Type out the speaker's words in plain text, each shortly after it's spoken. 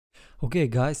Okay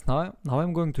guys, now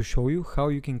I'm going to show you how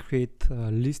you can create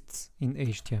lists in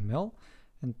HTML,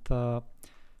 and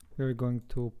we're going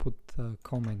to put a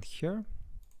comment here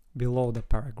below the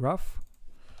paragraph,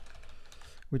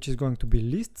 which is going to be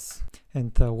lists.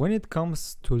 And when it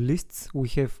comes to lists, we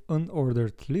have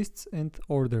unordered lists and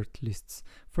ordered lists.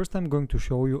 First I'm going to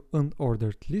show you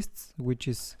unordered lists, which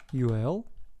is UL.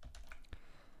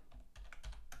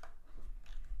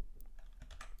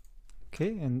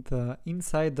 Okay, and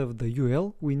inside of the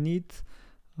UL we need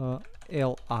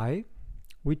li,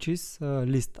 which is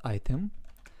list item.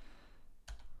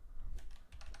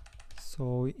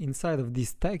 So inside of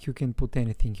this tag you can put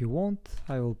anything you want.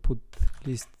 I will put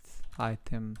list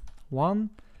item 1,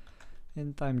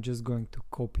 and I'm just going to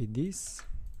copy this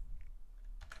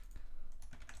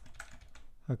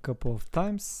a couple of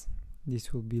times.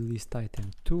 This will be list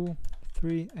item 2,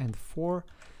 3 and 4.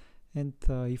 And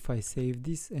if I save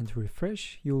this and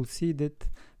refresh, you'll see that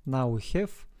now we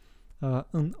have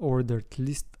an ordered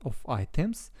list of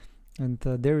items, and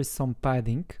there is some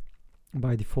padding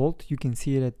by default. You can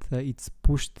see that it's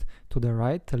pushed to the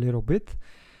right a little bit,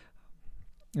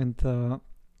 and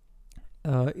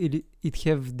it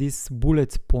have these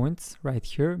bullet points right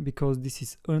here because this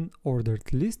is an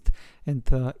ordered list. And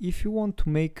if you want to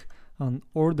make an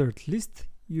ordered list,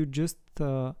 you just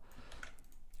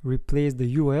replace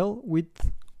the UL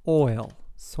with OL,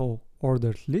 so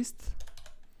ordered list,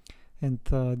 and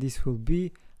this will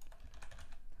be,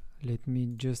 let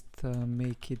me just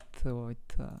make it with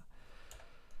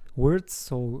words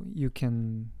so you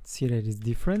can see that it's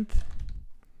different.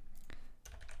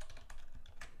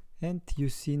 And you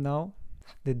see now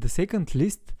that the second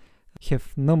list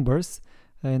have numbers,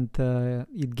 and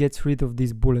it gets rid of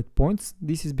these bullet points.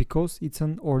 This is because it's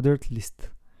an ordered list.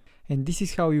 And this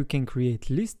is how you can create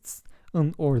lists,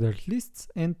 unordered lists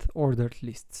and ordered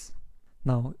lists.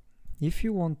 Now, if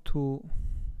you want to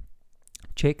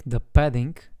check the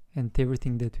padding and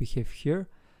everything that we have here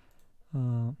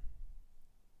to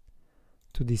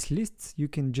these lists, you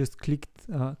can just click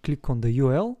on the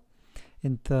UL,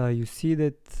 and you see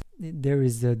that there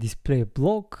is a display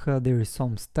block, there is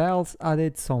some styles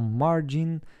added, some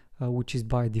margin, which is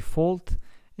by default,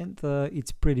 and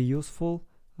it's pretty useful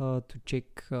to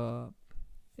check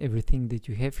everything that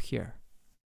you have here.